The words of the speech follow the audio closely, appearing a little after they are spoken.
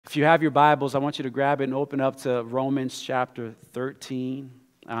If you have your Bibles, I want you to grab it and open up to Romans chapter 13.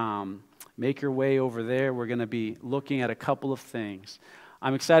 Make your way over there. We're going to be looking at a couple of things.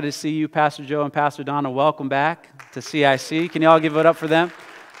 I'm excited to see you, Pastor Joe and Pastor Donna. Welcome back to CIC. Can you all give it up for them?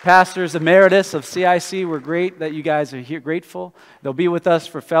 Pastors Emeritus of CIC, we're great that you guys are here, grateful. They'll be with us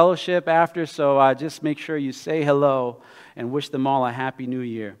for fellowship after, so just make sure you say hello and wish them all a happy new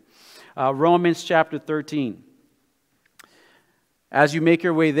year. Romans chapter 13. As you make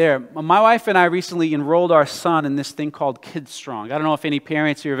your way there, my wife and I recently enrolled our son in this thing called KidStrong. I don't know if any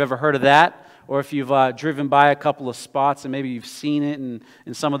parents here have ever heard of that, or if you've driven by a couple of spots and maybe you've seen it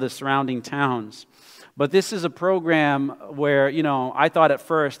in some of the surrounding towns. But this is a program where, I thought at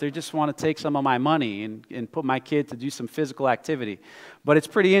first they just want to take some of my money and put my kid to do some physical activity. But it's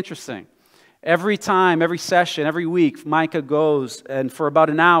pretty interesting. Every time, every session, every week, Micah goes, and for about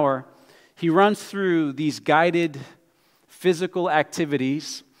an hour, he runs through these guided physical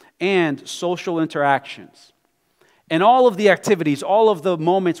activities and social interactions. And all of the activities, all of the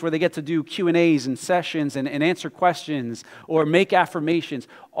moments where they get to do Q&As and sessions and answer questions or make affirmations,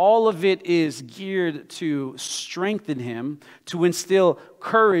 all of it is geared to strengthen him, to instill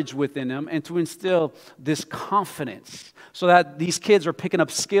courage within him, and to instill this confidence so that these kids are picking up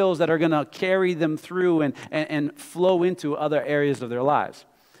skills that are going to carry them through and flow into other areas of their lives.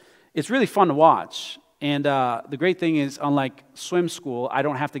 It's really fun to watch. And the great thing is, unlike swim school, I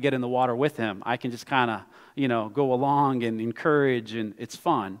don't have to get in the water with him. I can just kind of, go along and encourage, and it's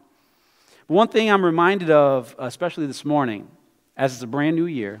fun. But one thing I'm reminded of, especially this morning, as it's a brand new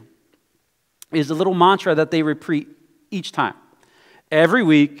year, is a little mantra that they repeat each time. Every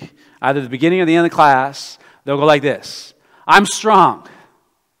week, either the beginning or the end of the class, they'll go like this: I'm strong.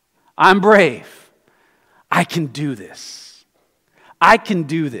 I'm brave. I can do this. I can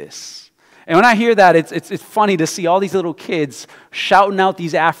do this. And when I hear that, it's funny to see all these little kids shouting out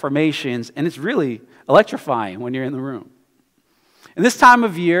these affirmations, and it's really electrifying when you're in the room. And this time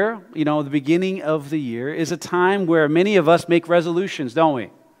of year, the beginning of the year, is a time where many of us make resolutions, don't we?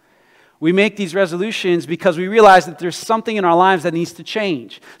 We make these resolutions because we realize that there's something in our lives that needs to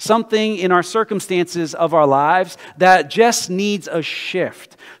change, something in our circumstances of our lives that just needs a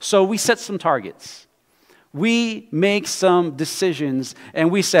shift. So we set some targets. We make some decisions and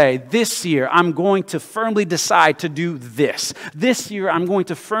we say, this year I'm going to firmly decide to do this. This year I'm going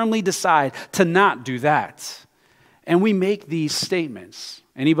to firmly decide to not do that. And we make these statements.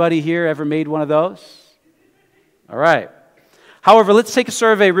 Anybody here ever made one of those? All right. However, let's take a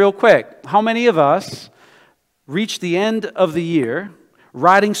survey real quick. How many of us reach the end of the year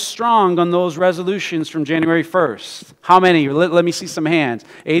riding strong on those resolutions from January 1st? How many? Let me see some hands.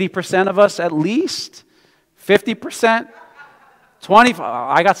 80% of us at least? 50%? 25%?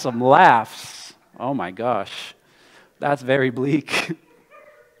 I got some laughs. Oh my gosh. That's very bleak.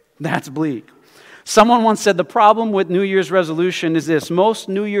 That's bleak. Someone once said the problem with New Year's resolution is this: most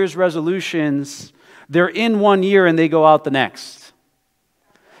New Year's resolutions, they're in 1 year and they go out the next.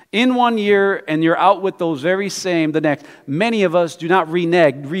 In 1 year and you're out with those very same the next. Many of us do not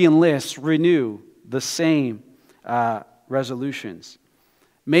renege, re-enlist, renew the same resolutions.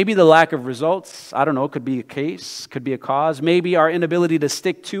 Maybe the lack of results, I don't know, could be a case, could be a cause. Maybe our inability to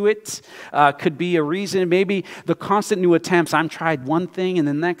stick to it could be a reason. Maybe the constant new attempts. I tried one thing and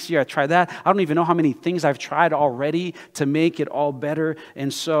the next year I tried that. I don't even know how many things I've tried already to make it all better.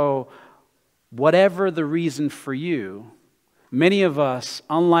 And so whatever the reason for you, many of us,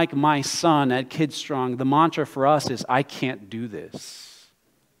 unlike my son at KidStrong, the mantra for us is, I can't do this.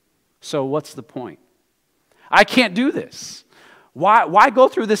 So what's the point? I can't do this. Why go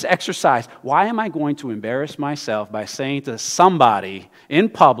through this exercise? Why am I going to embarrass myself by saying to somebody in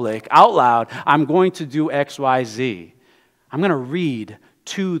public, out loud, I'm going to do X, Y, Z? I'm going to read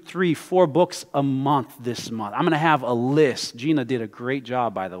 2, 3, 4 books a month this month. I'm going to have a list. Gina did a great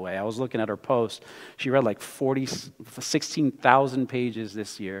job, by the way. I was looking at her post. She read like 16,000 pages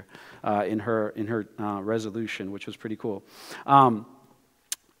this year in her resolution, which was pretty cool.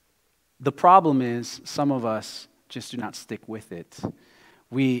 The problem is some of us just do not stick with it.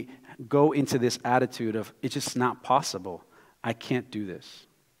 We go into this attitude of, it's just not possible. I can't do this.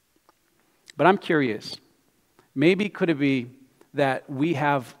 But I'm curious, maybe could it be that we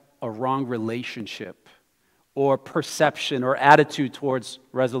have a wrong relationship or perception or attitude towards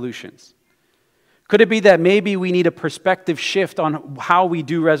resolutions? Could it be that maybe we need a perspective shift on how we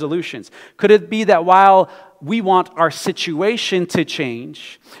do resolutions? Could it be that while we want our situation to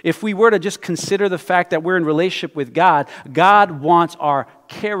change, if we were to just consider the fact that we're in relationship with God, God wants our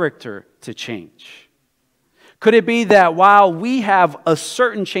character to change? Could it be that while we have a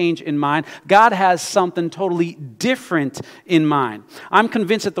certain change in mind, God has something totally different in mind? I'm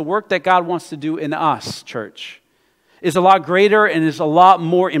convinced that the work that God wants to do in us, church, is a lot greater and is a lot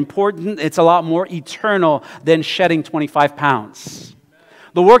more important. It's a lot more eternal than shedding 25 pounds.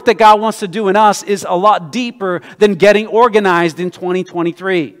 The work that God wants to do in us is a lot deeper than getting organized in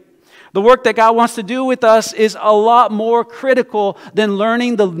 2023. The work that God wants to do with us is a lot more critical than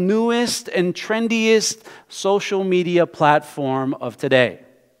learning the newest and trendiest social media platform of today.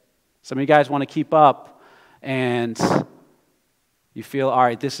 Some of you guys want to keep up, and you feel, all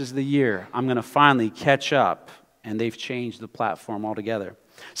right, this is the year. I'm going to finally catch up, and they've changed the platform altogether.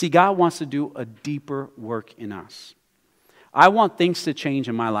 See, God wants to do a deeper work in us. I want things to change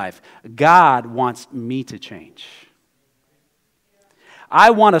in my life. God wants me to change.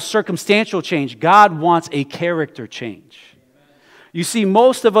 I want a circumstantial change. God wants a character change. You see,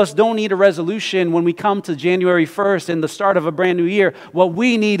 most of us don't need a resolution when we come to January 1st and the start of a brand new year. What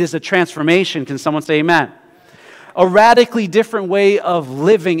we need is a transformation. Can someone say amen? A radically different way of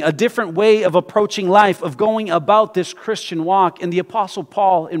living, a different way of approaching life, of going about this Christian walk. And the Apostle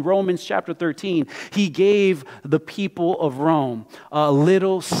Paul in Romans chapter 13, he gave the people of Rome a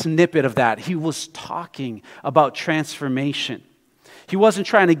little snippet of that. He was talking about transformation. He wasn't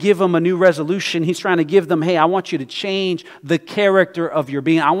trying to give them a new resolution. He's trying to give them, hey, I want you to change the character of your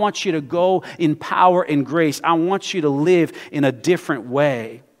being. I want you to go in power and grace. I want you to live in a different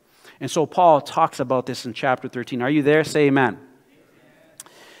way. And so Paul talks about this in chapter 13. Are you there? Say amen.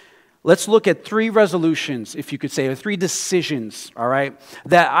 Let's look at 3 resolutions, if you could say, or 3 decisions, all right,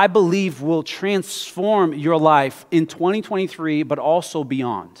 that I believe will transform your life in 2023, but also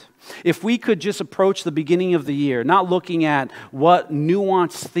beyond. If we could just approach the beginning of the year, not looking at what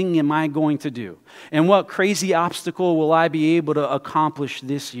nuanced thing am I going to do, and what crazy obstacle will I be able to accomplish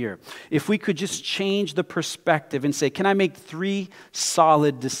this year. If we could just change the perspective and say, can I make 3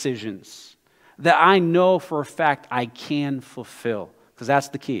 solid decisions that I know for a fact I can fulfill? Because that's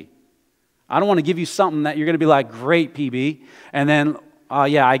the key. I don't want to give you something that you're going to be like, great, PB, and then,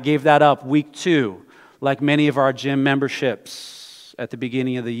 yeah, I gave that up week 2, like many of our gym memberships. At the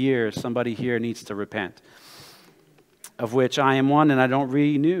beginning of the year, somebody here needs to repent, of which I am one, and I don't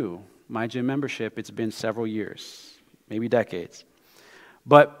renew my gym membership. It's been several years, maybe decades.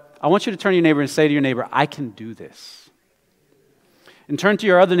 But I want you to turn to your neighbor and say to your neighbor, I can do this. And turn to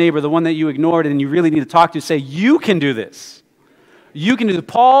your other neighbor, the one that you ignored and you really need to talk to, say, you can do this. You can do it.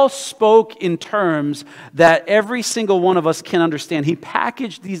 Paul spoke in terms that every single one of us can understand. He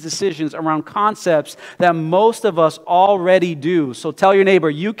packaged these decisions around concepts that most of us already do. So tell your neighbor,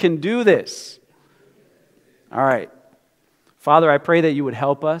 you can do this. All right. Father, I pray that you would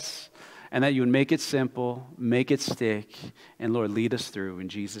help us and that you would make it simple, make it stick, and Lord, lead us through in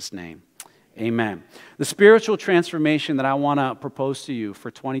Jesus' name. Amen. The spiritual transformation that I want to propose to you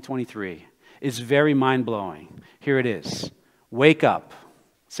for 2023 is very mind-blowing. Here it is. Wake up.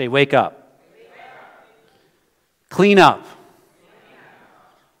 Say, wake up. Clean up.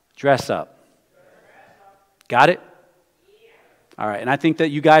 Dress up. Got it? All right, and I think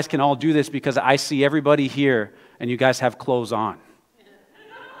that you guys can all do this because I see everybody here and you guys have clothes on.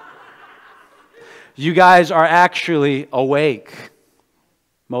 You guys are actually awake.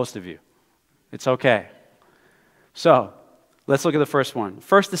 Most of you. It's okay. So, let's look at the first one.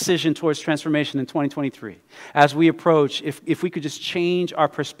 First decision towards transformation in 2023. As we approach, if we could just change our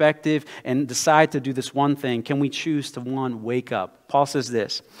perspective and decide to do this one thing, can we choose to, one, wake up? Paul says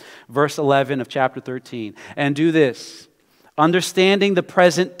this, verse 11 of chapter 13, and do this, understanding the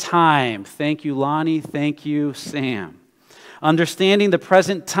present time. Thank you, Lonnie. Thank you, Sam. Understanding the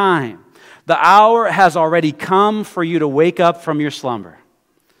present time. The hour has already come for you to wake up from your slumber.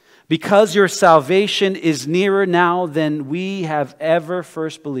 Because your salvation is nearer now than we have ever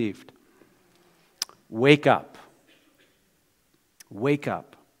first believed. Wake up. Wake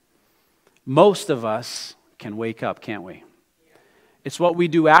up. Most of us can wake up, can't we? It's what we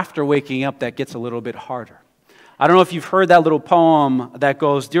do after waking up that gets a little bit harder. I don't know if you've heard that little poem that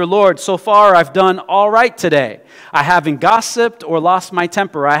goes, Dear Lord, so far I've done all right today. I haven't gossiped or lost my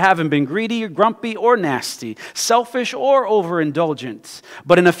temper. I haven't been greedy or grumpy or nasty, selfish or overindulgent.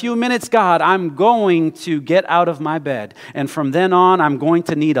 But in a few minutes, God, I'm going to get out of my bed. And from then on, I'm going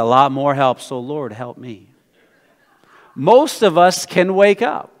to need a lot more help. So Lord, help me. Most of us can wake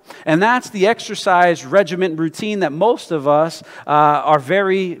up. And that's the exercise regimen routine that most of us are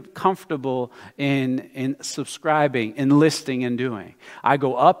very comfortable in subscribing, enlisting, and doing. I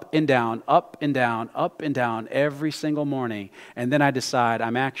go up and down, up and down, up and down every single morning, and then I decide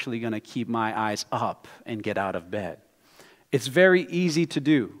I'm actually going to keep my eyes up and get out of bed. It's very easy to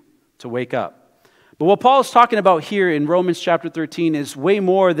do, to wake up. But what Paul is talking about here in Romans chapter 13 is way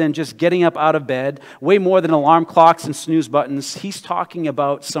more than just getting up out of bed, way more than alarm clocks and snooze buttons. He's talking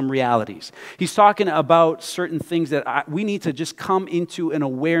about some realities. He's talking about certain things that we need to just come into an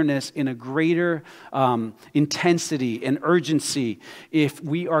awareness in a greater intensity and urgency if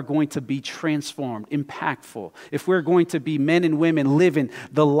we are going to be transformed, impactful, if we're going to be men and women living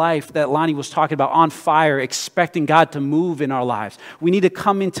the life that Lonnie was talking about, on fire, expecting God to move in our lives. We need to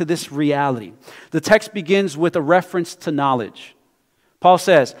come into this reality. The text begins with a reference to knowledge. Paul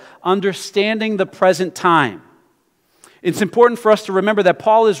says, understanding the present time. It's important for us to remember that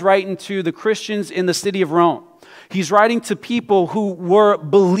Paul is writing to the Christians in the city of Rome. He's writing to people who were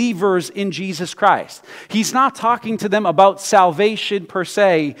believers in Jesus Christ. He's not talking to them about salvation per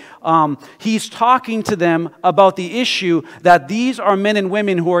se. He's talking to them about the issue that these are men and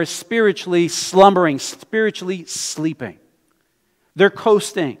women who are spiritually slumbering, spiritually sleeping. They're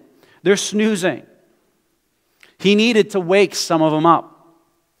coasting. They're snoozing. He needed to wake some of them up.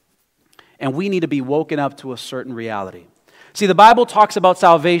 And we need to be woken up to a certain reality. See, the Bible talks about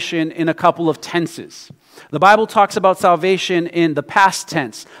salvation in a couple of tenses. The Bible talks about salvation in the past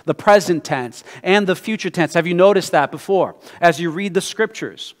tense, the present tense, and the future tense. Have you noticed that before? As you read the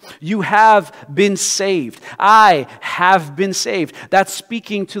scriptures, you have been saved. I have been saved. That's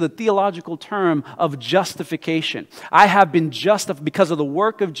speaking to the theological term of justification. I have been justified because of the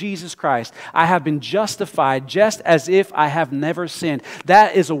work of Jesus Christ. I have been justified just as if I have never sinned.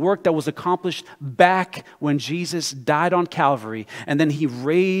 That is a work that was accomplished back when Jesus died on Calvary, and then he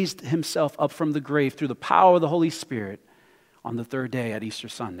raised himself up from the grave through the power of the Holy Spirit on the third day at Easter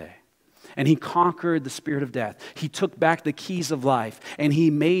Sunday. And he conquered the spirit of death. He took back the keys of life, and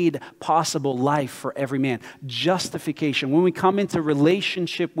he made possible life for every man. Justification. When we come into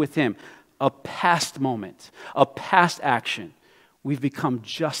relationship with him, a past moment, a past action, we've become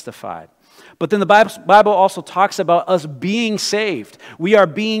justified. But then the Bible also talks about us being saved. We are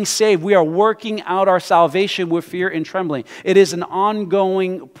being saved. We are working out our salvation with fear and trembling. It is an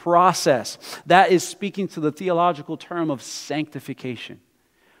ongoing process. That is speaking to the theological term of sanctification.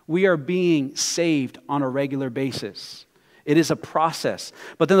 We are being saved on a regular basis. It is a process.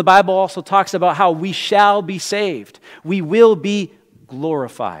 But then the Bible also talks about how we shall be saved. We will be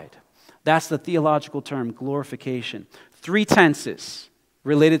glorified. That's the theological term, glorification. 3 tenses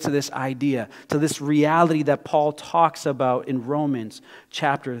related to this idea, to this reality that Paul talks about in Romans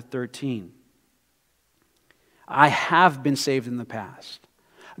chapter 13. I have been saved in the past.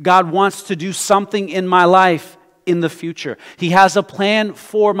 God wants to do something in my life in the future. He has a plan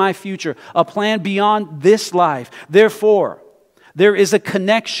for my future, a plan beyond this life. Therefore, there is a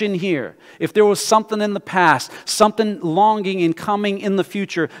connection here. If there was something in the past, something longing and coming in the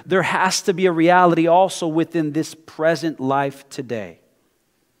future, there has to be a reality also within this present life today.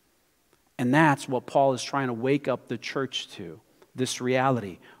 And that's what Paul is trying to wake up the church to, this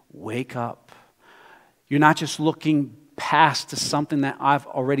reality. Wake up. You're not just looking past to something that I've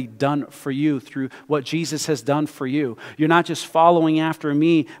already done for you through what Jesus has done for you. You're not just following after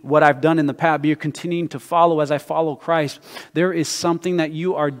me, what I've done in the past, but you're continuing to follow as I follow Christ. There is something that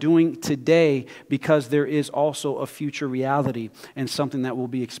you are doing today because there is also a future reality and something that will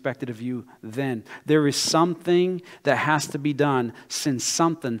be expected of you then. There is something that has to be done since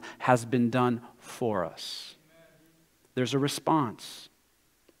something has been done for us. There's a response.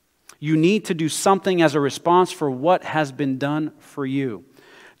 You need to do something as a response for what has been done for you.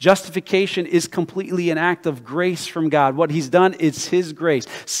 Justification is completely an act of grace from God. What he's done is his grace.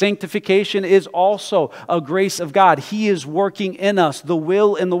 Sanctification is also a grace of God. He is working in us, the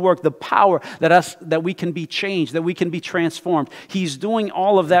will and the work, the power that we can be changed, that we can be transformed. He's doing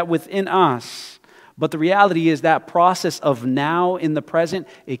all of that within us. But the reality is that process of now in the present,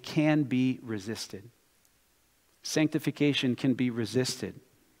 it can be resisted. Sanctification can be resisted.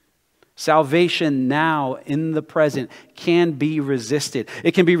 Salvation now in the present can be resisted.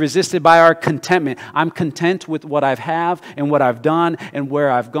 It can be resisted by our contentment. I'm content with what I have and what I've done and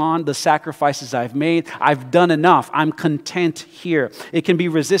where I've gone, the sacrifices I've made. I've done enough. I'm content here. It can be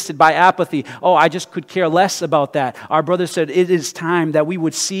resisted by apathy. Oh, I just could care less about that. Our brother said it is time that we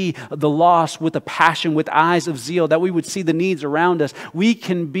would see the lost with a passion, with eyes of zeal, that we would see the needs around us. We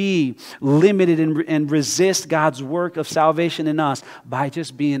can be limited and resist God's work of salvation in us by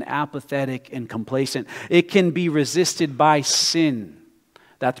just being apathetic and complacent. It can be resisted by sin.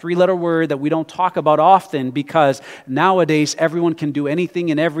 That 3-letter word that we don't talk about often because nowadays everyone can do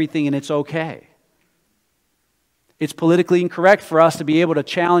anything and everything and it's okay. It's politically incorrect for us to be able to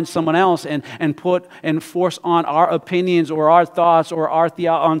challenge someone else and put and force on our opinions or our thoughts or our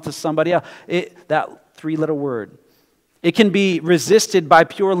theology onto somebody else. That 3-letter word. It can be resisted by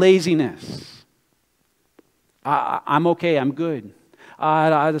pure laziness. I'm okay, I'm good.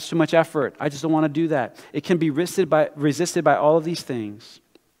 There's too much effort. I just don't want to do that. It can be resisted by all of these things.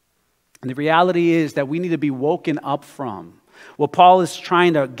 And the reality is that we need to be woken up from what Paul is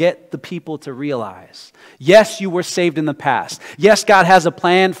trying to get the people to realize. Yes, you were saved in the past. Yes, God has a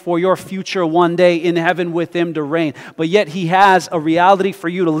plan for your future one day in heaven with Him to reign. But yet He has a reality for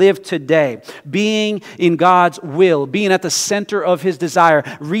you to live today. Being in God's will, being at the center of His desire,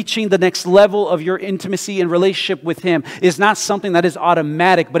 reaching the next level of your intimacy and relationship with Him is not something that is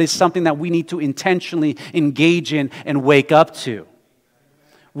automatic, but is something that we need to intentionally engage in and wake up to.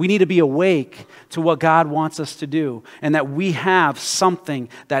 We need to be awake to what God wants us to do, and that we have something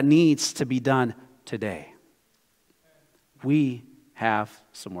that needs to be done today. We have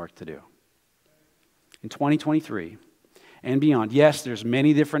some work to do. In 2023 and beyond, yes, there's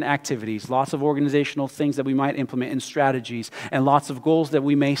many different activities, lots of organizational things that we might implement and strategies, and lots of goals that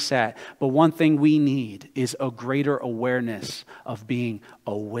we may set. But one thing we need is a greater awareness of being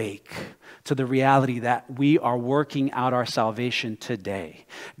awake to the reality that we are working out our salvation today.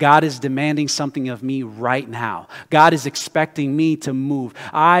 God is demanding something of me right now. God is expecting me to move.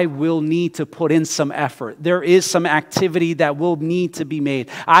 I will need to put in some effort. There is some activity that will need to be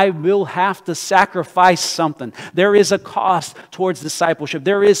made. I will have to sacrifice something. There is a cost towards discipleship.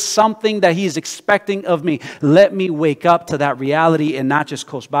 There is something that He is expecting of me. Let me wake up to that reality and not just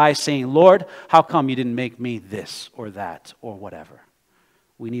coast by saying, Lord, how come you didn't make me this or that or whatever?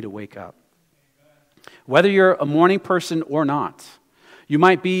 We need to wake up. Whether you're a morning person or not, you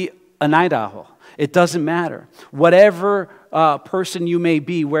might be a night owl. It doesn't matter. Whatever person you may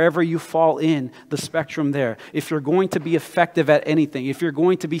be, wherever you fall in the spectrum there, if you're going to be effective at anything, if you're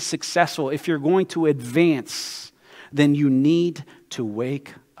going to be successful, if you're going to advance, then you need to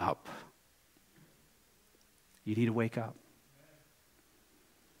wake up. You need to wake up.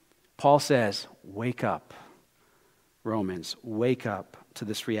 Paul says, wake up. Romans, wake up to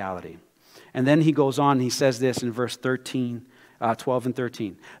this reality. And then he goes on and he says this in verse 12 and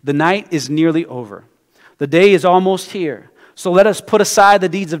 13. The night is nearly over. The day is almost here. So let us put aside the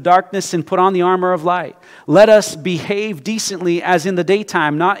deeds of darkness and put on the armor of light. Let us behave decently as in the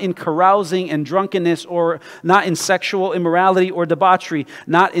daytime, not in carousing and drunkenness, or not in sexual immorality or debauchery,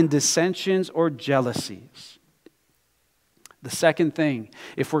 not in dissensions or jealousies. The second thing,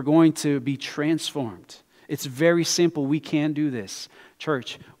 if we're going to be transformed, it's very simple. We can do this.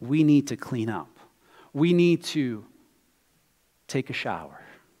 Church, we need to clean up. We need to take a shower.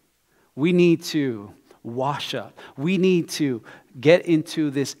 We need to wash up. We need to get into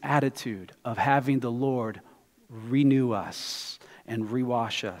this attitude of having the Lord renew us and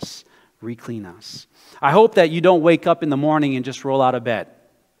rewash us, reclean us. I hope that you don't wake up in the morning and just roll out of bed.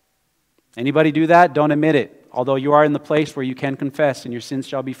 Anybody do that? Don't admit it, although you are in the place where you can confess and your sins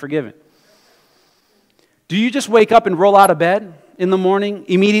shall be forgiven. Do you just wake up and roll out of bed in the morning,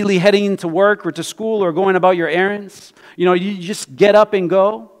 immediately heading into work or to school or going about your errands? You just get up and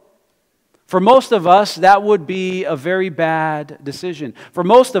go? For most of us, that would be a very bad decision. For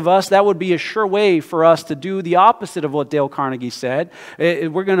most of us, that would be a sure way for us to do the opposite of what Dale Carnegie said.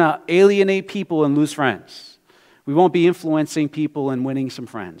 We're going to alienate people and lose friends. We won't be influencing people and winning some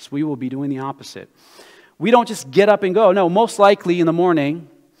friends. We will be doing the opposite. We don't just get up and go. No, most likely in the morning,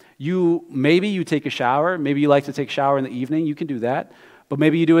 maybe you take a shower. Maybe you like to take a shower in the evening. You can do that. But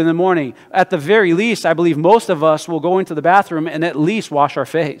maybe you do it in the morning. At the very least, I believe most of us will go into the bathroom and at least wash our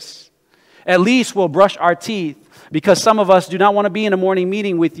face. At least we'll brush our teeth, because some of us do not want to be in a morning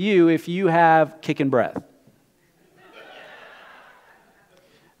meeting with you if you have kicking breath.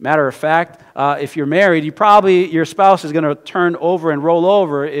 Matter of fact, if you're married, your spouse is going to turn over and roll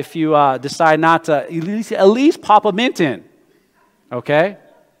over if you decide not to at least pop a mint in. Okay?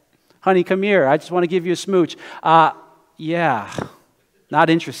 Honey, come here. I just want to give you a smooch. Yeah,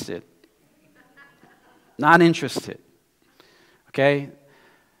 not interested. Not interested. Okay?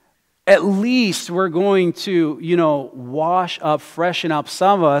 At least we're going to, wash up, freshen up.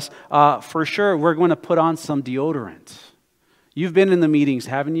 Some of us, for sure, we're going to put on some deodorant. You've been in the meetings,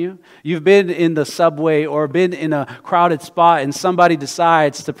 haven't you? You've been in the subway or been in a crowded spot and somebody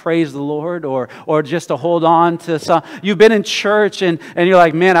decides to praise the Lord or just to hold on to some. You've been in church and you're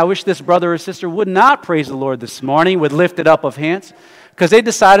like, man, I wish this brother or sister would not praise the Lord this morning with lifted up of hands, because they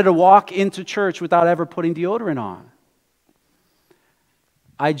decided to walk into church without ever putting deodorant on.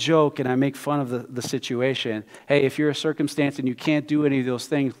 I joke and I make fun of the situation. Hey, if you're a circumstance and you can't do any of those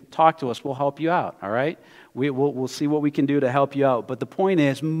things, talk to us. We'll help you out, all right? We'll see what we can do to help you out. But the point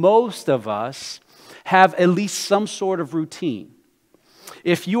is, most of us have at least some sort of routine.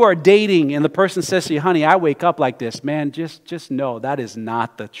 If you are dating and the person says to you, honey, I wake up like this, man, just know that is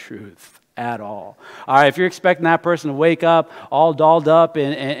not the truth at all. All right, if you're expecting that person to wake up all dolled up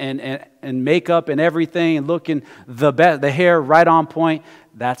and makeup and everything and looking the best, the hair right on point,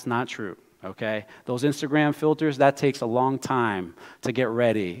 that's not true. Okay, those Instagram filters, that takes a long time to get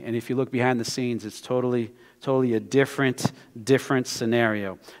ready. And if you look behind the scenes, it's totally a different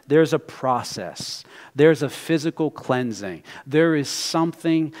scenario. There's a process. There's a physical cleansing. There is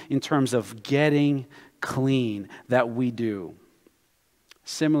something in terms of getting clean that we do.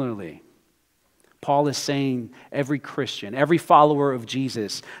 Similarly, Paul is saying every Christian, every follower of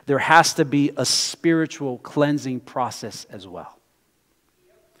Jesus, there has to be a spiritual cleansing process as well.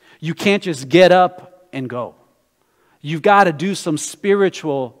 You can't just get up and go. You've got to do some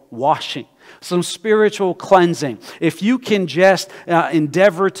spiritual washing, some spiritual cleansing. If you can just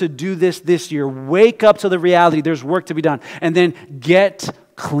endeavor to do this year, wake up to the reality there's work to be done, and then get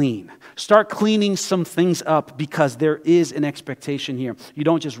clean. Start cleaning some things up because there is an expectation here. You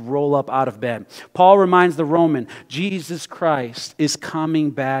don't just roll up out of bed. Paul reminds the Roman, Jesus Christ is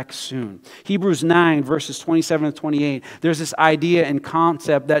coming back soon. Hebrews 9, verses 27 to 28, there's this idea and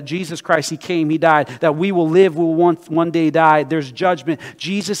concept that Jesus Christ, He came, He died, that we will live, we will one day die. There's judgment.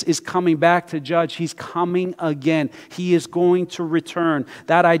 Jesus is coming back to judge. He's coming again. He is going to return.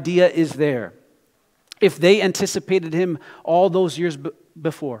 That idea is there. If they anticipated Him all those years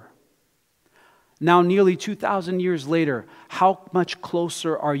before, now, nearly 2,000 years later, how much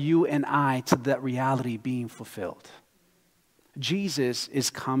closer are you and I to that reality being fulfilled? Jesus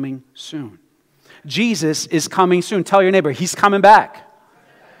is coming soon. Jesus is coming soon. Tell your neighbor, He's coming back.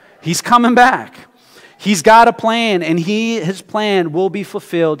 He's coming back. He's got a plan, and His plan will be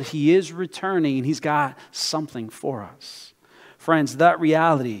fulfilled. He is returning, and He's got something for us. Friends, that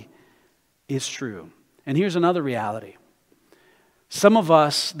reality is true. And here's another reality. Some of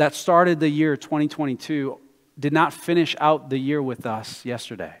us that started the year 2022 did not finish out the year with us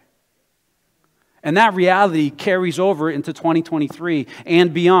yesterday. And that reality carries over into 2023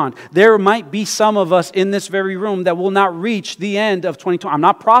 and beyond. There might be some of us in this very room that will not reach the end of 2020. I'm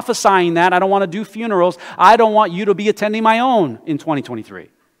not prophesying that. I don't want to do funerals. I don't want you to be attending my own in 2023.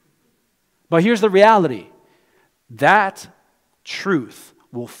 But here's the reality. That truth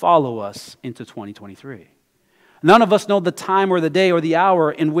will follow us into 2023. None of us know the time or the day or the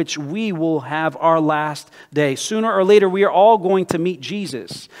hour in which we will have our last day. Sooner or later, we are all going to meet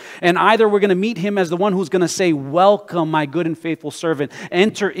Jesus. And either we're going to meet Him as the one who's going to say, "Welcome, my good and faithful servant.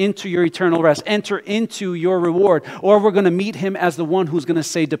 Enter into your eternal rest. Enter into your reward." Or we're going to meet Him as the one who's going to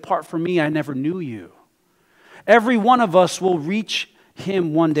say, "Depart from me, I never knew you." Every one of us will reach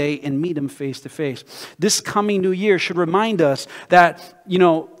Him one day and meet Him face to face. This coming new year should remind us that,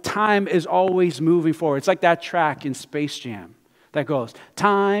 time is always moving forward. It's like that track in Space Jam that goes,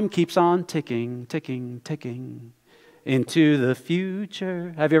 "Time keeps on ticking, ticking, ticking into the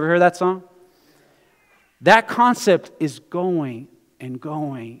future." Have you ever heard that song? That concept is going and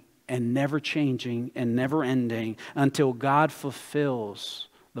going and never changing and never ending until God fulfills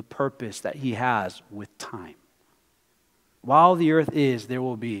the purpose that He has with time. While the earth is, there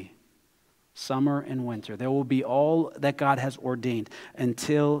will be summer and winter. There will be all that God has ordained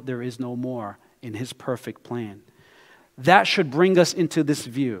until there is no more in His perfect plan. That should bring us into this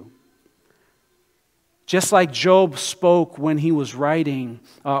view. Just like Job spoke when he was writing,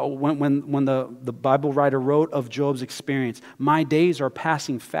 when the Bible writer wrote of Job's experience, "My days are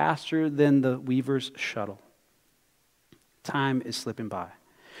passing faster than the weaver's shuttle." Time is slipping by.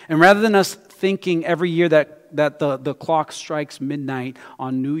 And rather than us thinking every year that the clock strikes midnight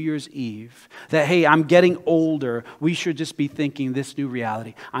on New Year's Eve, that, hey, I'm getting older, we should just be thinking this new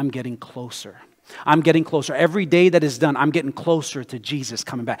reality. I'm getting closer. I'm getting closer. Every day that is done, I'm getting closer to Jesus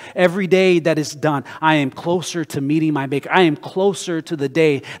coming back. Every day that is done, I am closer to meeting my Maker. I am closer to the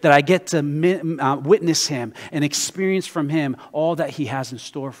day that I get to witness Him and experience from Him all that He has in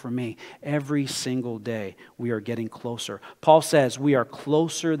store for me. Every single day, we are getting closer. Paul says we are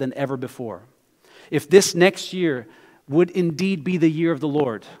closer than ever before. If this next year would indeed be the year of the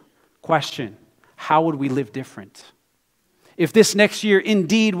Lord, question, how would we live different? If this next year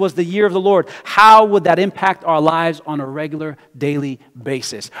indeed was the year of the Lord, how would that impact our lives on a regular, daily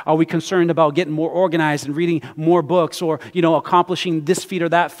basis? Are we concerned about getting more organized and reading more books or, accomplishing this feat or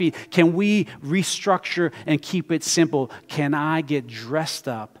that feat? Can we restructure and keep it simple? Can I get dressed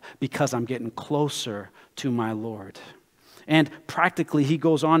up because I'm getting closer to my Lord? And practically, he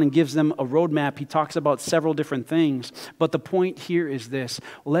goes on and gives them a roadmap. He talks about several different things. But the point here is this.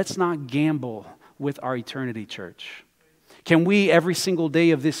 Let's not gamble with our eternity, church. Can we, every single day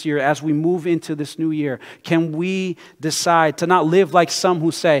of this year, as we move into this new year, can we decide to not live like some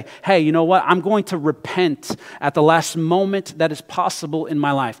who say, hey, you know what, I'm going to repent at the last moment that is possible in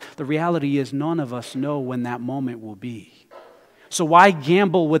my life. The reality is none of us know when that moment will be. So why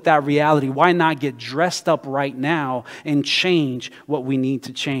gamble with that reality? Why not get dressed up right now and change what we need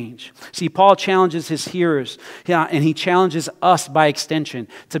to change? See, Paul challenges his hearers, and he challenges us by extension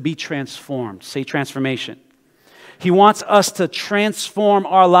to be transformed. Say transformation. He wants us to transform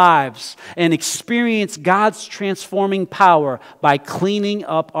our lives and experience God's transforming power by cleaning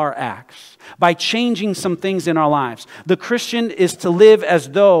up our acts, by changing some things in our lives. The Christian is to live as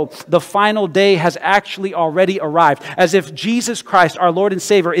though the final day has actually already arrived, as if Jesus Christ, our Lord and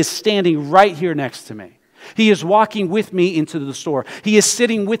Savior, is standing right here next to me. He is walking with me into the store. He is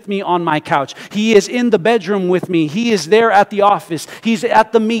sitting with me on my couch. He is in the bedroom with me. He is there at the office. He's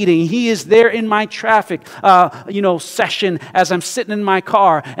at the meeting. He is there in my traffic, session as I'm sitting in my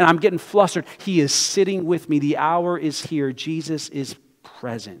car and I'm getting flustered. He is sitting with me. The hour is here. Jesus is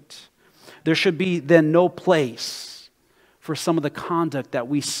present. There should be then no place for some of the conduct that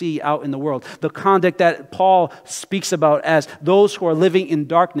we see out in the world. The conduct that Paul speaks about as those who are living in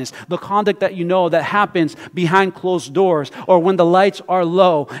darkness. The conduct that you know that happens behind closed doors or when the lights are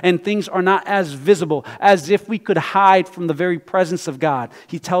low and things are not as visible, as if we could hide from the very presence of God.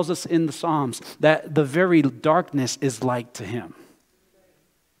 He tells us in the Psalms that the very darkness is light to him.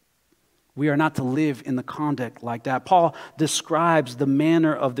 We are not to live in the conduct like that. Paul describes the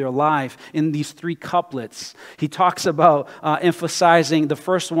manner of their life in these 3 couplets. He talks about emphasizing the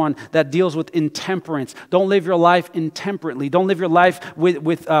first one that deals with intemperance. Don't live your life intemperately. Don't live your life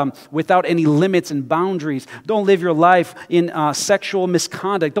without any limits and boundaries. Don't live your life in sexual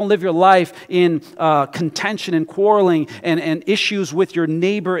misconduct. Don't live your life in contention and quarreling and issues with your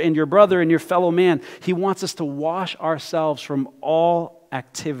neighbor and your brother and your fellow man. He wants us to wash ourselves from all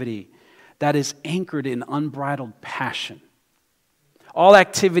activity that is anchored in unbridled passion. All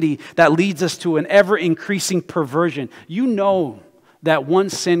activity that leads us to an ever-increasing perversion. You know that one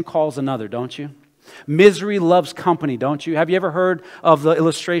sin calls another, don't you? Misery loves company, don't you? Have you ever heard of the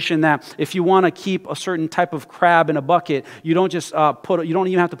illustration that if you want to keep a certain type of crab in a bucket, you don't just you don't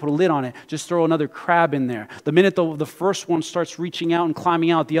even have to put a lid on it. Just throw another crab in there. The minute the first one starts reaching out and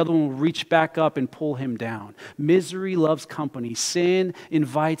climbing out, the other one will reach back up and pull him down. Misery loves company. Sin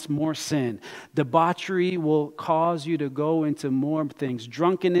invites more sin. Debauchery will cause you to go into more things.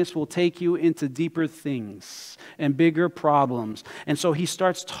 Drunkenness will take you into deeper things and bigger problems. And so he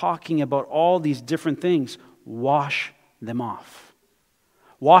starts talking about all these different things. Wash them off.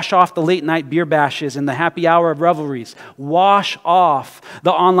 Wash off the late night beer bashes and the happy hour of revelries. Wash off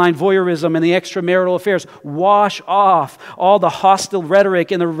the online voyeurism and the extramarital affairs. Wash off all the hostile rhetoric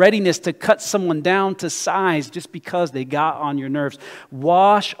and the readiness to cut someone down to size just because they got on your nerves.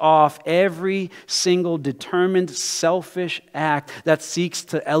 Wash off every single determined, selfish act that seeks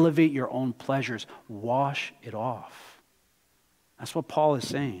to elevate your own pleasures. Wash it off. That's what Paul is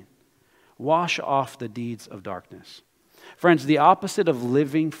saying. Wash off the deeds of darkness. Friends, the opposite of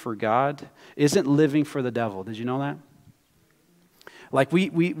living for God isn't living for the devil. Did you know that? Like we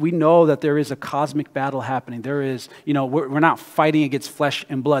know that there is a cosmic battle happening. There is, we're not fighting against flesh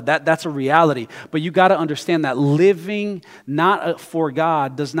and blood. That's a reality. But you got to understand that living not for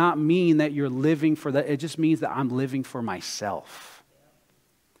God does not mean that you're living for that. It just means that I'm living for myself.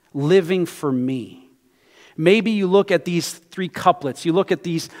 Living for me. Maybe you look at these 3 couplets. You look at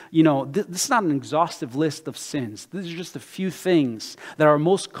these, this is not an exhaustive list of sins. These are just a few things that are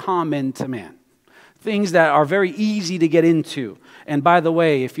most common to man. Things that are very easy to get into. And by the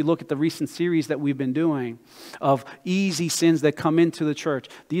way, if you look at the recent series that we've been doing of easy sins that come into the church,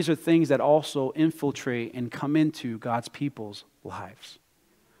 these are things that also infiltrate and come into God's people's lives.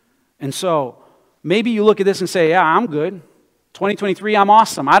 And so maybe you look at this and say, yeah, I'm good. 2023, I'm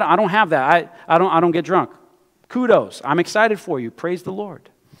awesome. I don't have that. I don't get drunk. Kudos. I'm excited for you. Praise the Lord.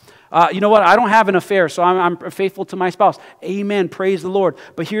 You know what? I don't have an affair, so I'm faithful to my spouse. Amen. Praise the Lord.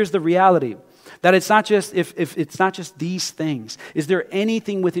 But here's the reality. That it's not just if it's not just these things. Is there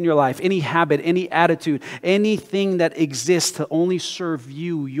anything within your life, any habit, any attitude, anything that exists to only serve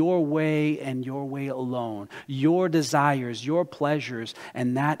you, your way and your way alone, your desires, your pleasures,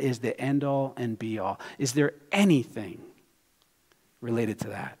 and that is the end all and be all? Is there anything related to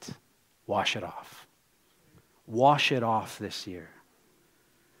that? Wash it off. Wash it off this year.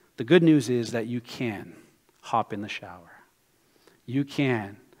 The good news is that you can hop in the shower. You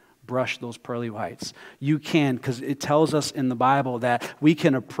can brush those pearly whites. You can, because it tells us in the Bible that we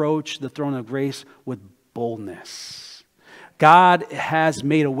can approach the throne of grace with boldness. God has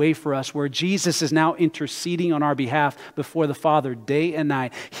made a way for us where Jesus is now interceding on our behalf before the Father day and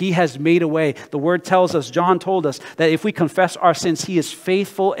night. He has made a way. The Word tells us, John told us, that if we confess our sins, He is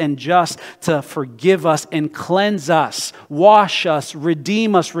faithful and just to forgive us and cleanse us, wash us,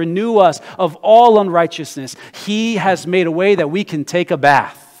 redeem us, renew us of all unrighteousness. He has made a way that we can take a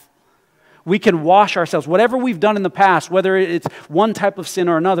bath. We can wash ourselves. Whatever we've done in the past, whether it's one type of sin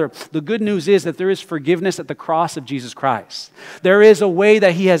or another, the good news is that there is forgiveness at the cross of Jesus Christ. There is a way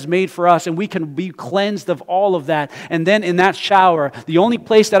that He has made for us, and we can be cleansed of all of that. And then in that shower, the only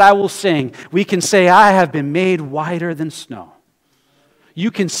place that I will sing, we can say, I have been made whiter than snow. You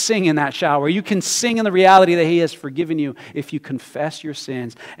can sing in that shower. You can sing in the reality that He has forgiven you if you confess your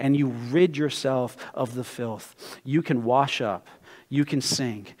sins and you rid yourself of the filth. You can wash up. You can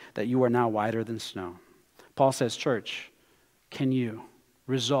sing that you are now whiter than snow. Paul says, church, can you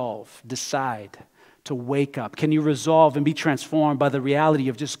resolve, decide to wake up? Can you resolve and be transformed by the reality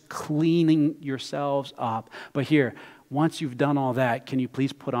of just cleaning yourselves up? But here, once you've done all that, can you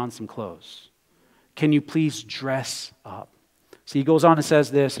please put on some clothes? Can you please dress up? See, he goes on and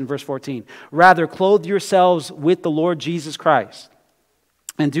says this in verse 14. Rather, clothe yourselves with the Lord Jesus Christ.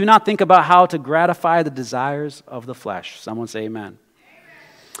 And do not think about how to gratify the desires of the flesh. Someone say amen. Amen.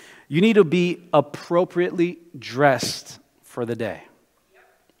 You need to be appropriately dressed for the day.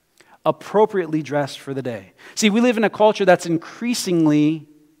 Appropriately dressed for the day. See, we live in a culture that's increasingly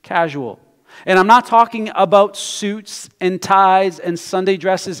casual. And I'm not talking about suits and ties and Sunday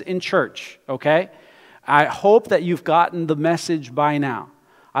dresses in church, okay? I hope that you've gotten the message by now.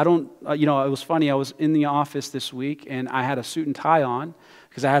 I don't, it was funny. I was in the office this week and I had a suit and tie on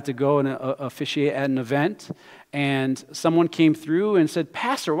because I had to go and officiate at an event. And someone came through and said,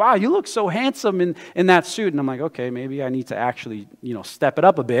 Pastor, wow, you look so handsome in that suit. And I'm like, okay, maybe I need to actually, step it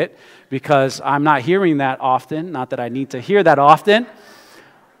up a bit because I'm not hearing that often. Not that I need to hear that often.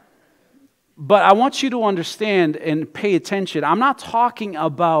 But I want you to understand and pay attention. I'm not talking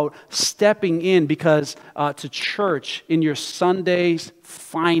about stepping in because to church in your Sunday's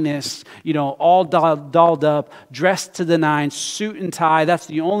finest, all dolled up, dressed to the nines, suit and tie. That's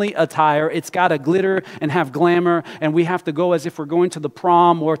the only attire. It's got to glitter and have glamour, and we have to go as if we're going to the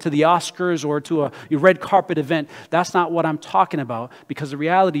prom or to the Oscars or to a red carpet event. That's not what I'm talking about, because the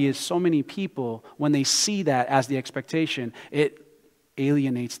reality is so many people, when they see that as the expectation, it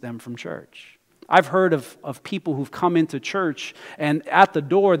alienates them from church. I've heard of people who've come into church and at the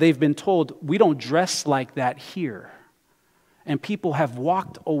door they've been told, we don't dress like that here. And people have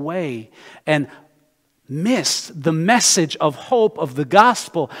walked away and missed the message of hope of the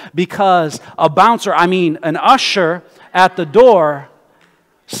gospel because an usher at the door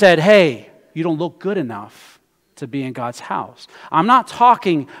said, hey, you don't look good enough to be in God's house. I'm not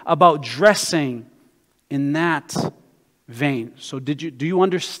talking about dressing in that vein. So do you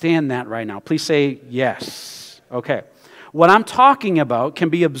understand that right now? Please say yes. Okay. What I'm talking about can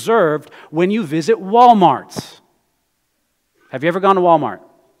be observed when you visit Walmart. Have you ever gone to Walmart?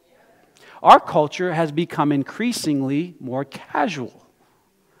 Our culture has become increasingly more casual.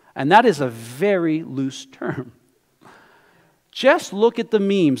 And that is a very loose term. Just look at the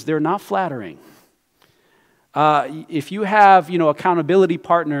memes. They're not flattering. If you have, accountability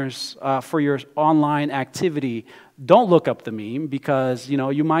partners for your online activity, don't look up the meme because,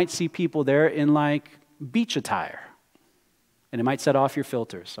 you might see people there in like beach attire. And it might set off your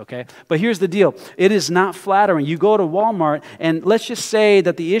filters, okay? But here's the deal. It is not flattering. You go to Walmart, and let's just say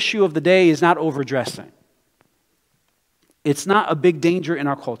that the issue of the day is not overdressing. It's not a big danger in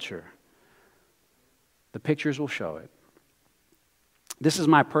our culture. The pictures will show it. This is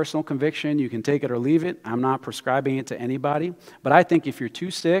my personal conviction. You can take it or leave it. I'm not prescribing it to anybody. But I think if you're too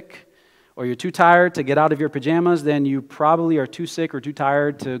sick or you're too tired to get out of your pajamas, then you probably are too sick or too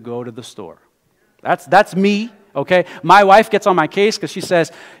tired to go to the store. That's me. Okay, my wife gets on my case because she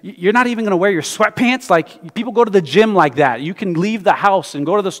says, you're not even going to wear your sweatpants? Like, people go to the gym like that. You can leave the house and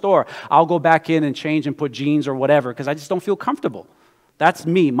go to the store. I'll go back in and change and put jeans or whatever because I just don't feel comfortable. That's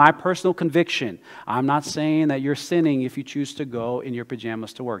me, my personal conviction. I'm not saying that you're sinning if you choose to go in your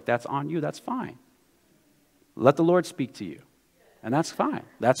pajamas to work. That's on you. That's fine. Let the Lord speak to you. And that's fine.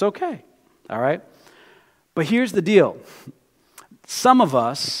 That's okay. All right? But here's the deal. Some of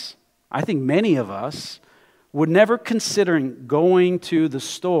us, I think many of us, would never consider going to the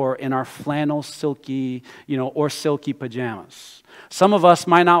store in our flannel, silky, or silky pajamas. Some of us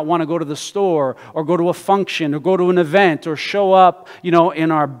might not want to go to the store or go to a function or go to an event or show up,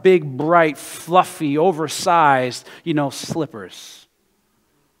 in our big, bright, fluffy, oversized, slippers.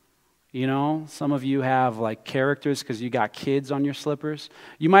 You know, some of you have like characters because you got kids on your slippers.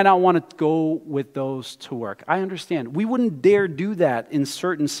 You might not want to go with those to work. I understand. We wouldn't dare do that in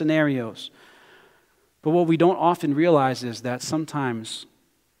certain scenarios. But what we don't often realize is that sometimes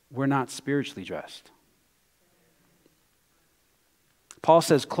we're not spiritually dressed. Paul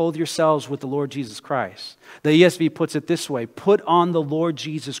says, clothe yourselves with the Lord Jesus Christ. The ESV puts it this way, put on the Lord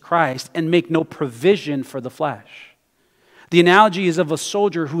Jesus Christ and make no provision for the flesh. The analogy is of a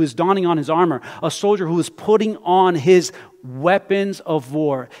soldier who is donning on his armor, a soldier who is putting on his weapons of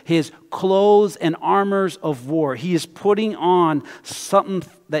war, his clothes and armors of war. He is putting on something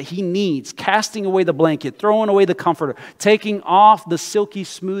that he needs, casting away the blanket, throwing away the comforter, taking off the silky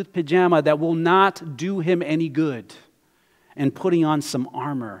smooth pajama that will not do him any good, and putting on some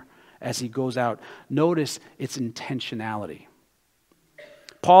armor as he goes out. Notice its intentionality.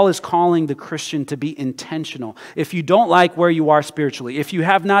 Paul is calling the Christian to be intentional. If you don't like where you are spiritually, if you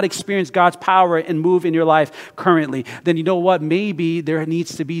have not experienced God's power and move in your life currently, then you know what? Maybe there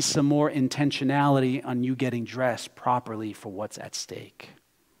needs to be some more intentionality on you getting dressed properly for what's at stake.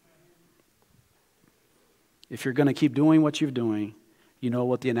 If you're going to keep doing what you're doing, you know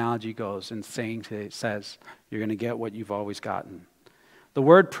what the analogy goes and says, you're going to get what you've always gotten. The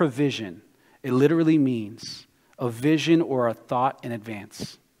word provision, it literally means a vision or a thought in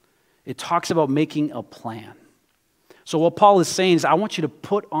advance. It talks about making a plan. So what Paul is saying is, I want you to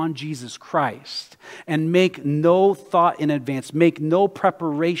put on Jesus Christ and make no thought in advance, make no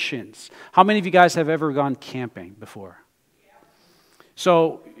preparations. How many of you guys have ever gone camping before?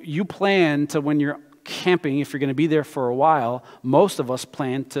 So you plan to, when you're camping, if you're going to be there for a while, most of us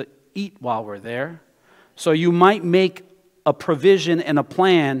plan to eat while we're there. So you might make a provision and a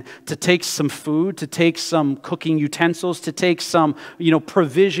plan to take some food, to take some cooking utensils, to take some,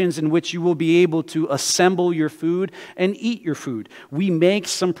 provisions in which you will be able to assemble your food and eat your food. We make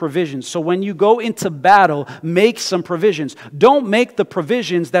some provisions. So when you go into battle, make some provisions. Don't make the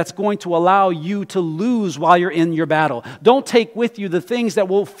provisions that's going to allow you to lose while you're in your battle. Don't take with you the things that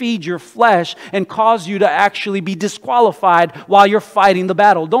will feed your flesh and cause you to actually be disqualified while you're fighting the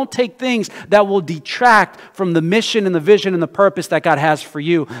battle. Don't take things that will detract from the mission and the vision and the purpose that God has for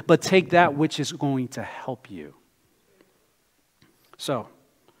you, but take that which is going to help you. So,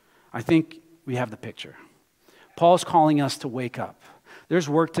 I think we have the picture. Paul's calling us to wake up. There's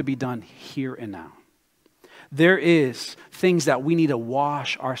work to be done here and now. There is things that we need to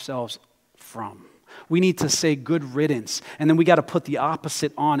wash ourselves from. We need to say good riddance. And then we got to put the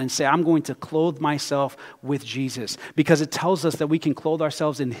opposite on and say, I'm going to clothe myself with Jesus. Because it tells us that we can clothe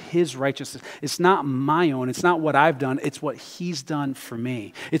ourselves in His righteousness. It's not my own. It's not what I've done. It's what He's done for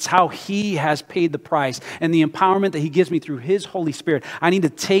me. It's how He has paid the price. And the empowerment that He gives me through His Holy Spirit. I need to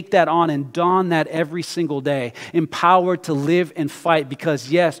take that on and don that every single day. Empowered to live and fight. Because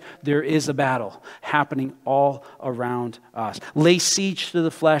yes, there is a battle happening all around us. Lay siege to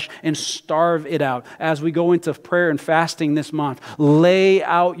the flesh and starve it out. As we go into prayer and fasting this month, lay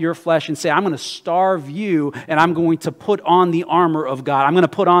out your flesh and say, I'm going to starve you and I'm going to put on the armor of God. I'm going to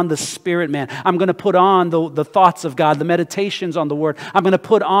put on the spirit man. I'm going to put on the thoughts of God, the meditations on the Word. I'm going to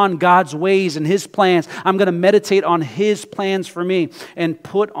put on God's ways and His plans. I'm going to meditate on His plans for me and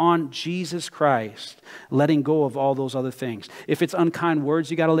put on Jesus Christ, letting go of all those other things. If it's unkind words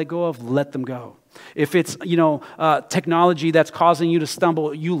you got to let go of, let them go. If it's, technology that's causing you to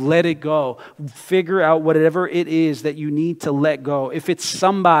stumble, you let it go. Figure out whatever it is that you need to let go. If it's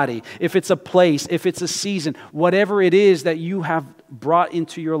somebody, if it's a place, if it's a season, whatever it is that you have brought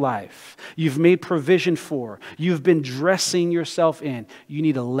into your life, you've made provision for, you've been dressing yourself in, you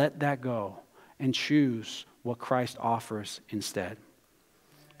need to let that go and choose what Christ offers instead.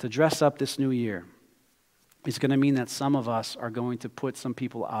 To dress up this new year is going to mean that some of us are going to put some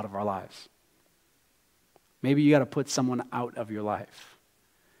people out of our lives. Maybe you got to put someone out of your life.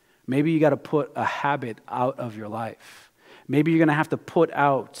 Maybe you got to put a habit out of your life. Maybe you're going to have to put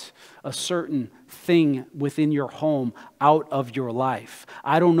out a certain thing within your home out of your life.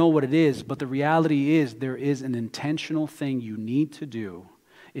 I don't know what it is, but the reality is there is an intentional thing you need to do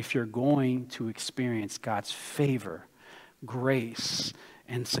if you're going to experience God's favor, grace,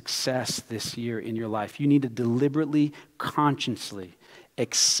 and success this year in your life. You need to deliberately, consciously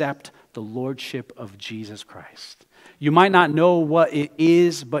accept the lordship of Jesus Christ. You might not know what it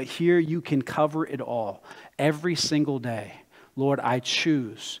is, but here you can cover it all. Every single day, Lord, I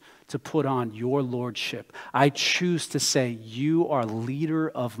choose to put on your lordship. I choose to say, you are leader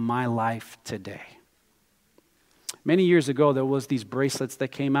of my life today. Many years ago, there was these bracelets that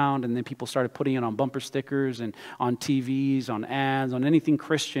came out, and then people started putting it on bumper stickers and on TVs, on ads, on anything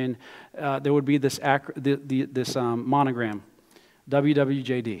Christian. There would be this monogram,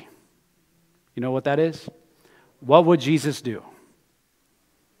 WWJD. You know what that is? What would Jesus do?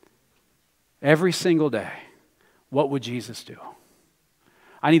 Every single day, what would Jesus do?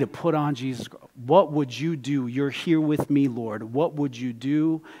 I need to put on Jesus. What would you do? You're here with me, Lord. What would you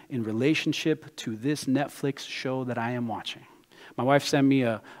do in relationship to this Netflix show that I am watching? My wife sent me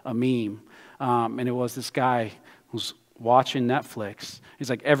a meme, and it was this guy who's watching Netflix. He's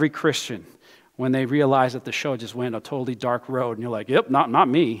like, every Christian, when they realize that the show just went a totally dark road, and you're like, yep, not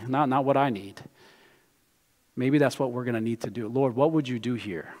me, not what I need. Maybe that's what we're going to need to do. Lord, what would you do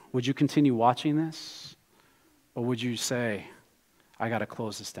here? Would you continue watching this? Or would you say, I got to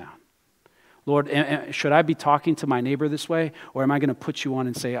close this down? Lord, should I be talking to my neighbor this way? Or am I going to put you on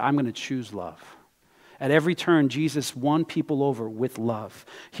and say, I'm going to choose love? At every turn, Jesus won people over with love.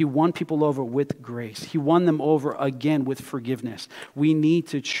 He won people over with grace. He won them over again with forgiveness. We need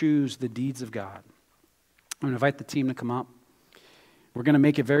to choose the deeds of God. I'm going to invite the team to come up. We're going to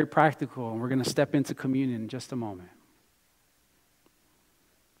make it very practical, and we're going to step into communion in just a moment.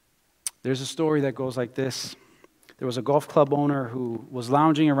 There's a story that goes like this. There was a golf club owner who was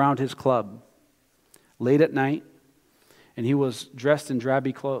lounging around his club late at night, and he was dressed in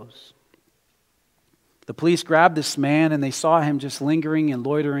drabby clothes. The police grabbed this man, and they saw him just lingering and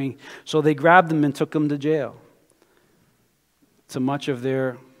loitering, so they grabbed him and took him to jail. To much of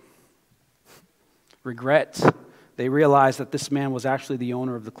their regret, they realized that this man was actually the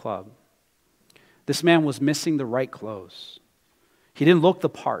owner of the club. This man was missing the right clothes. He didn't look the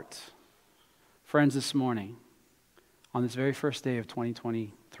part. Friends, this morning, on this very first day of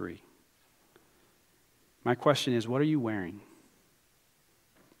 2023, my question is, what are you wearing?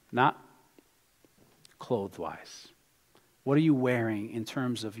 Not clothes-wise. What are you wearing in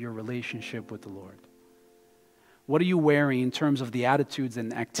terms of your relationship with the Lord? What are you wearing in terms of the attitudes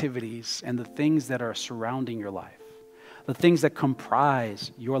and activities and the things that are surrounding your life? The things that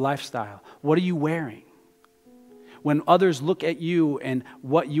comprise your lifestyle. What are you wearing? When others look at you and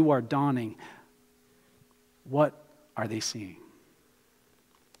what you are donning, what are they seeing?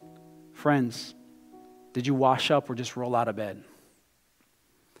 Friends, did you wash up or just roll out of bed?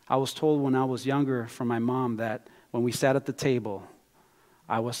 I was told when I was younger from my mom that when we sat at the table,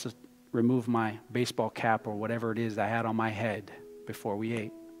 I was to remove my baseball cap or whatever it is I had on my head before we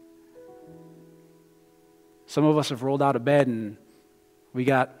ate. Some of us have rolled out of bed and we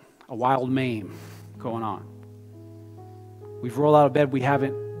got a wild mane going on. We've rolled out of bed, we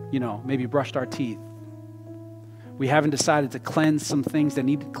haven't, maybe brushed our teeth. We haven't decided to cleanse some things that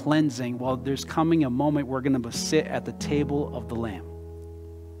need cleansing. Well, there's coming a moment we're going to sit at the table of the Lamb,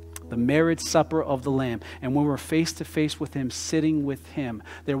 the marriage supper of the Lamb. And when we're face to face with Him, sitting with Him,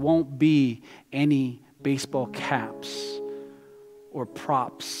 there won't be any baseball caps or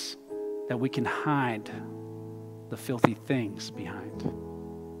props that we can hide the filthy things behind.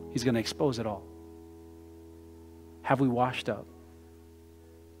 He's going to expose it all. Have we washed up?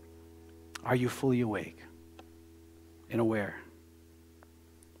 Are you fully awake and aware?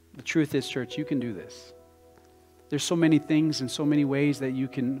 The truth is, church, you can do this. There's so many things and so many ways that you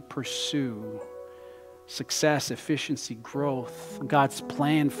can pursue success, efficiency, growth, God's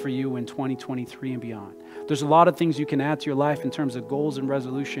plan for you in 2023 and beyond. There's a lot of things you can add to your life in terms of goals and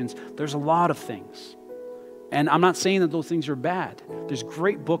resolutions. There's a lot of things. And I'm not saying that those things are bad. There's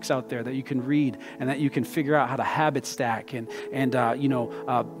great books out there that you can read and that you can figure out how to habit stack and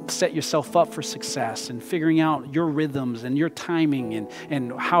set yourself up for success and figuring out your rhythms and your timing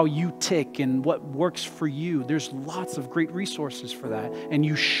and how you tick and what works for you. There's lots of great resources for that. And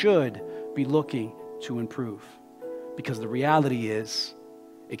you should be looking to improve, because the reality is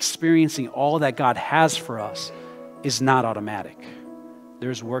experiencing all that God has for us is not automatic.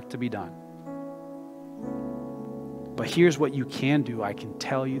 There's work to be done. But here's what you can do. I can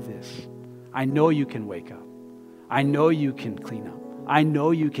tell you this. I know you can wake up. I know you can clean up. I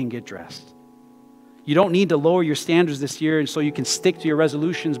know you can get dressed. You don't need to lower your standards this year and so you can stick to your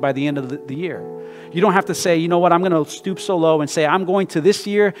resolutions by the end of the year. You don't have to say, you know what, I'm going to stoop so low and say, I'm going to this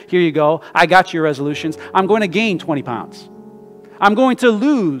year, here you go, I got your resolutions. I'm going to gain 20 pounds. I'm going to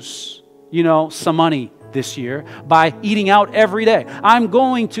lose, some money this year by eating out every day. I'm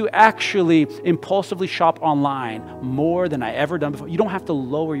going to actually impulsively shop online more than I ever done before. You don't have to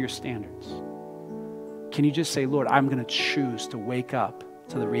lower your standards. Can you just say, Lord, I'm going to choose to wake up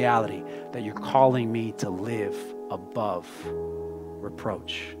to the reality that you're calling me to live above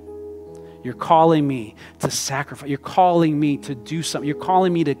reproach. You're calling me to sacrifice. You're calling me to do something. You're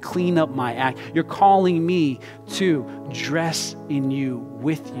calling me to clean up my act. You're calling me to dress in you,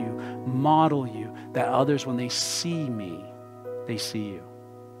 with you, model you, that others, when they see me, they see you.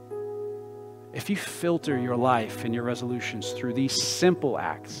 If you filter your life and your resolutions through these simple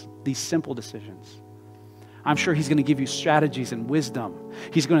acts, these simple decisions. I'm sure he's going to give you strategies and wisdom.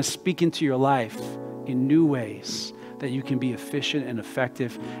 He's going to speak into your life in new ways that you can be efficient and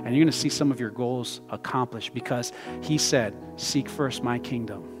effective, and you're going to see some of your goals accomplished because he said, seek first my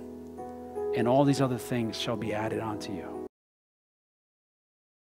kingdom, and all these other things shall be added onto you.